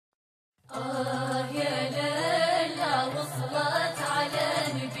يا ليلى وصلت على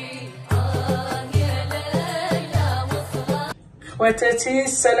نبي يا ليلى وصلت. خواتاتي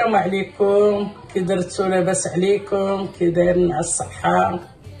السلام عليكم، كي درتو؟ لاباس عليكم؟ كي دايرين مع الصحة؟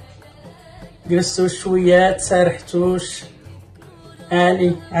 جلستو شويه تسارحتوش؟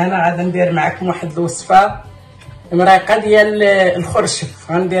 انا عاد ندير معكم واحد الوصفه مريقه ديال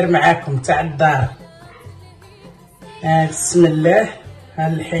الخرشف، غندير معكم تاع الدار. بسم الله. ها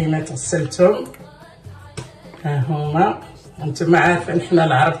الحينات غسلتهم، ها هما. انتم عارفين حنا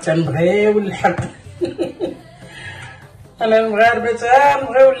العرب تنبغيو اللحم انا المغاربه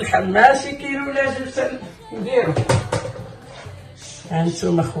تنبغيو اللحم، ماشي كيلو ولا جوج نديرو.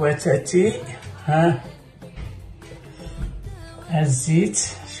 هانتوما خواتاتي، ها الزيت،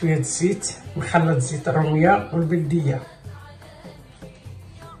 شويه الزيت، نخلط زيت الروميه والبلديه.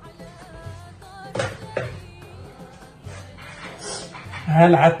 ها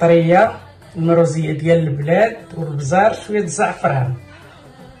العطريه المروزيه ديال البلاد والبزار، شويه الزعفران،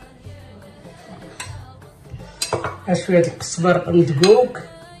 ها شويه القزبر مدقوق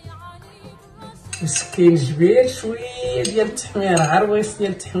وسكين جبير، شويه ديال التحميره، عرويس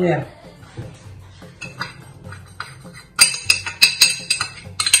ديال التحميره.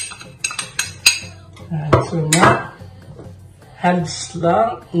 هانتوما ها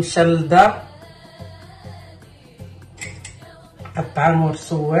البصله مشلده قطعه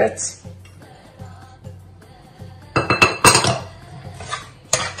مرسوات،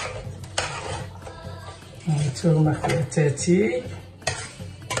 هانتوما خواتاتي.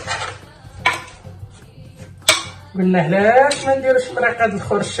 قلنا علاش ما نديروش مريقه د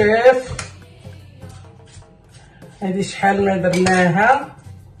الخرشف، هادي شحال ما درناها.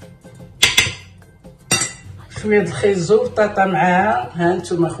 شويه د الخيزو بطاطا معاها.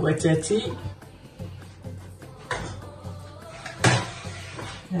 هانتوما خواتاتي،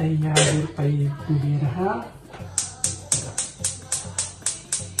 هيا غادي نطيب نديرها.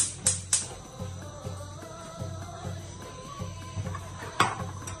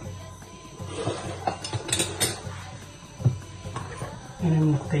 انا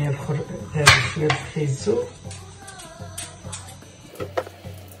منقيه هذا شويه د الخيزو.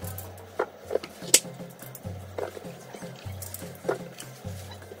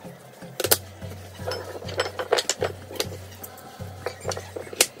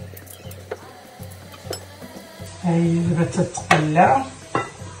 هاي دابا تتقلى.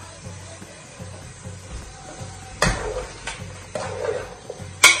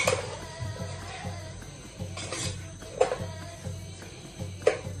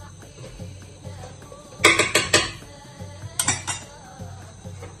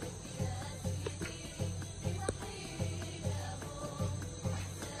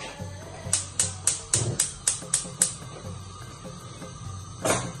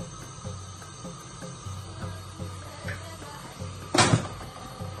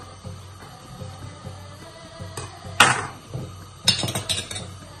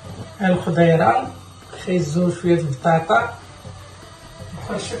 الخضيره، خيزو، شويه البطاطا،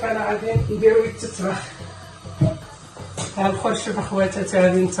 الخرشف انا غادي نديرو يتطبخ. ها الخرشف اخواتاتي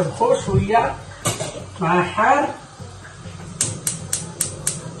غادي نطبخو شويه مع حار.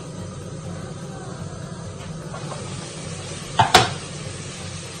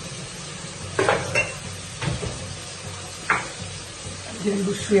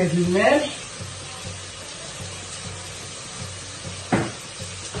 نديرو شويه د الملح،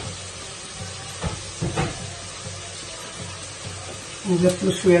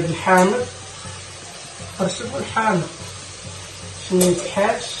 نزيدو شويه د الحامض، خرشف والحامض باش ما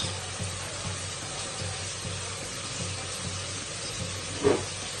يتحالش.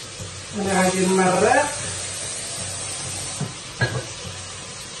 انا غادي نمرق.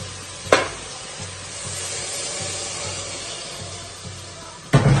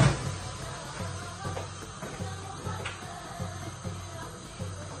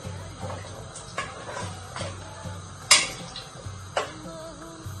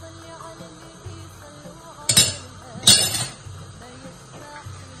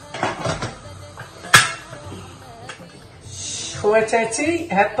 خواتاتي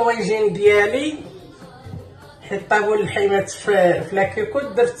هاد الطويجين ديالي حيت طابوا اللحيمات في لاكيكوت،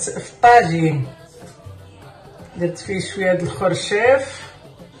 درت في الطاجين، درت فيه شويه د الخرشف،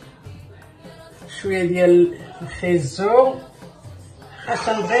 شويه ديال الخيزو،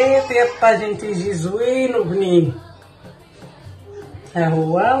 عشان غير ديال الطاجين تيجي زوين وبنين. ها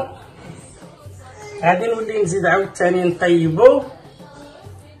هو غادي نولي نزيد عاوتاني نطيبو.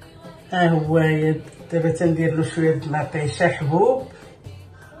 ها هو دابا تندير له شويه د المطيشه حبوب.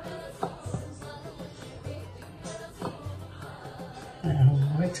 ها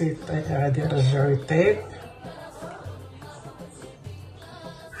هو خواتاتي غادي نرجعو يطيب.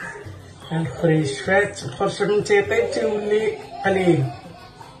 الفريش فات الخرشة من تيطيب تيولي قليل.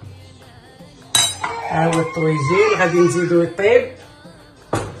 ها هو الطويجين غادي نزيدو يطيب.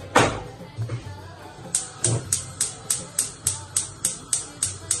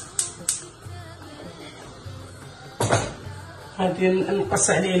 غادي نقص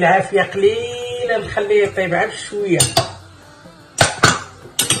عليه العافية قليلة، نخليه يطيب عاد شوية.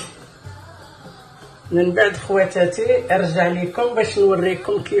 من بعد خواتاتي ارجع لكم باش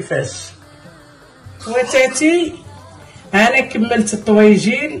نوريكم كيفاش. خواتاتي انا كملت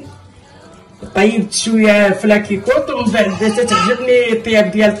الطويجين، طيبت شويه في لاكيكوط، ومن بعد تعجبني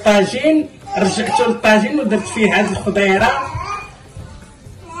الطياب ديال الطاجين رجعته للطاجين ودرت فيه هاد الخضيره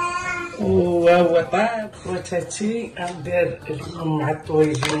وهو طاب. خواتاتي غندير اليوم مع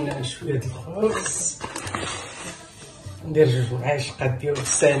الطويجين شويه د الخبز، ندير 2 معالق ديال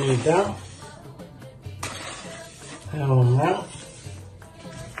السنيده ها هما،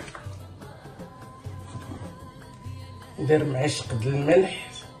 ندير معلقه د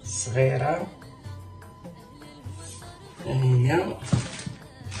الملح صغيره هي،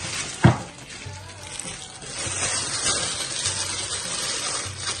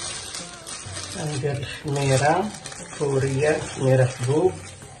 ندير الخميره فوريه، خميره حبوب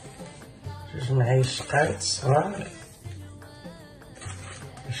 2 معالق صغار،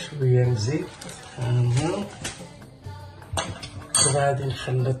 شويه من زيت هنا. وغادي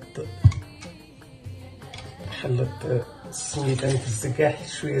نخلط السميده في الزكاح،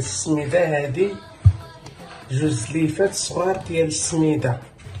 شويه السميده هادي 2 ليفات صغار ديال السميده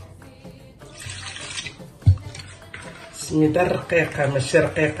الرقيقه ماشي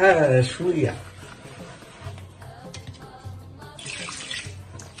رقيقه شويه.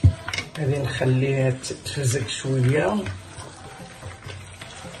 غادي نخليها تفزك شويه،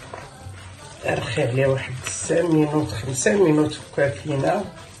 ارخي عليها واحد 5 مينوت كافيين.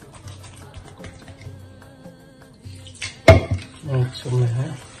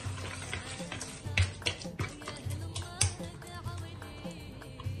 هانتوما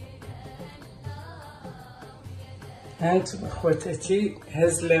هانتوما خواتاتي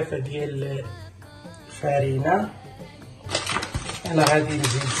هزلافه ديال الفرينه. انا غادي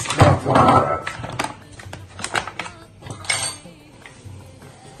نزيد زلافه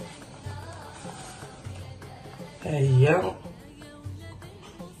هي،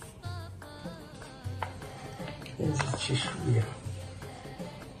 نزيد شي شويه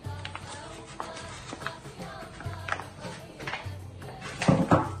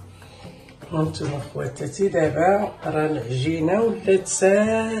هانتوما خواتاتي. دابا راه العجينه ولات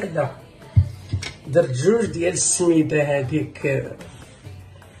ساده، درت 2 ديال السميده هذيك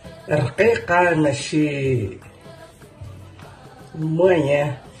رقيقه ماشي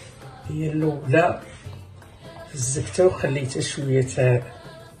مويه، هي الاولى في الزبده وخليتها شويه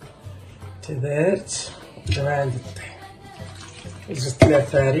تدارت. دابا عندي الطحين زدت لها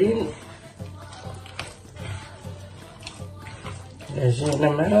فرين. العجينه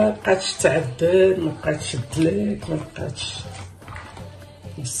ما بقاتش تعذب، ما بقاتش تدلك، ما بقاتش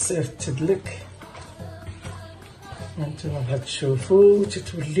بزاف تدلك. هانتوما غتشوفوا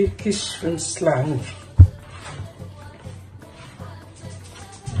تتولي كيش نص العنب.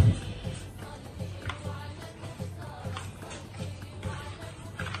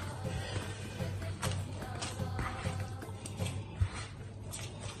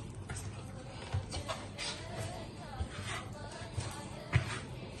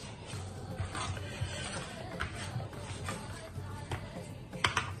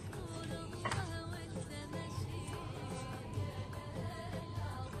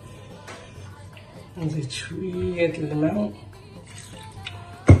 نزيد شويه د الماء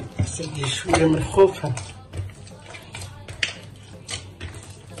حتى تجي شويه مرخوفه.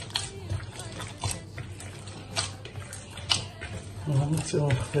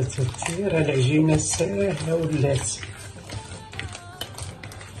 هانتوما خواتاتي راه العجينه ساهله ولات.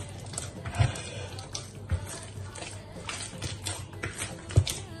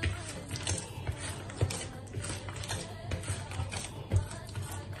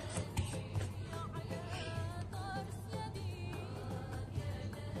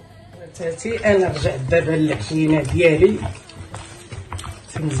 خواتاتي انا رجعت دابا للعجينه ديالي،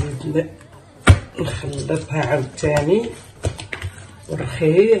 تنزيد نخلطها عاوتاني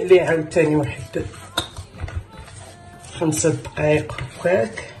ونرخي عليه عاوتاني واحد 5 دقائق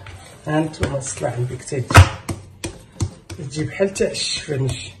هكاك. هانتوما الصلاه عندك تجي بحال تاع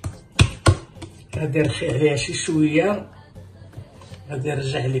الشفنج. غادي نرخي عليها شي شويه، غادي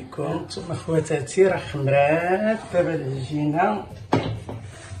نرجع لكم. نتوما خواتاتي راه خمرات دابا العجينه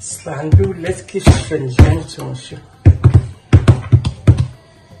الصلاة عندي ولات كي الشفنج. هانتوما شوف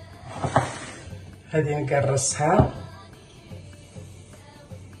هادي نقرصها.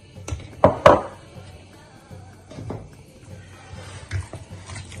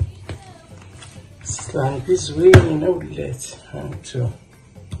 الصلاة عندي زوينة ولات. هانتوما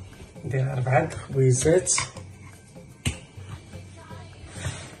ندير 4 خبيزات.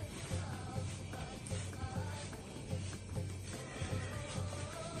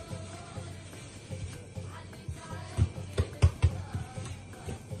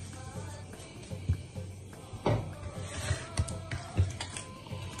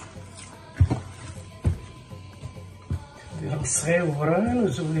 صغيورين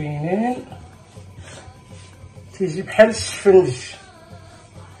وزوينين تيجي بحال الشفنج.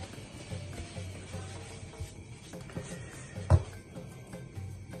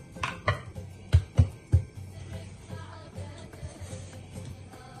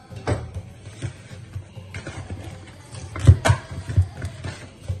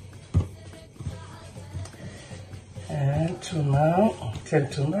 هانتوما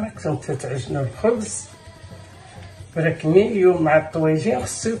راكم تتعجنوا الخبز، ولكن اليوم مع الطواجين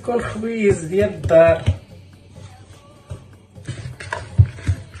خصو يكون خبيز ديال الدار.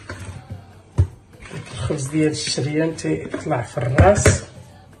 الخبز ديال الشريان تيطلع في الراس.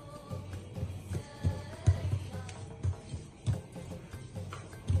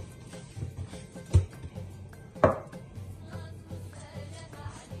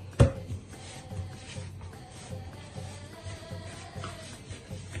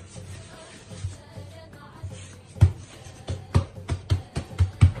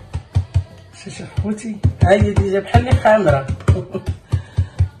 شوف خوتي ها هي ديجا بحال اللي خامره.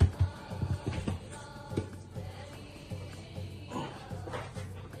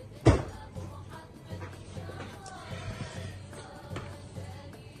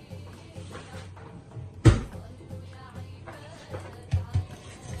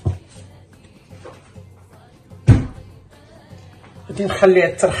 غادي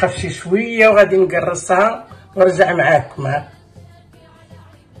نخليها ترخف شي شويه وغادي نقرصها ونرجع معاكم.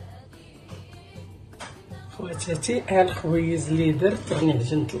 خواتاتي ها الخبيز اللي درت. راني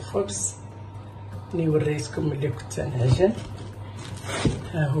عجنت الخبز اللي وريتكم ملي كنت نعجن.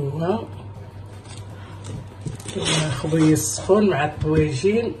 ها هو خبيز سخون مع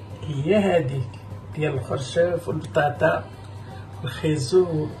الطواجين. هي هذه ديال الخرشاف والبطاطا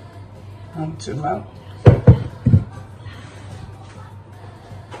والخيزو. هانتوما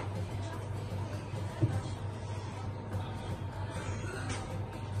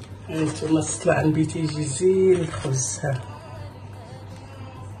الصلاة عن بيتي يجي زين الخبز. ها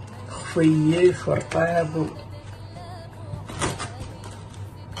خفيف ورطاب.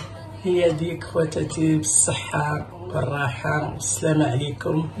 هي ديك خواتاتي بالصحة والراحة والسلام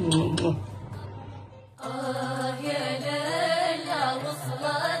عليكم.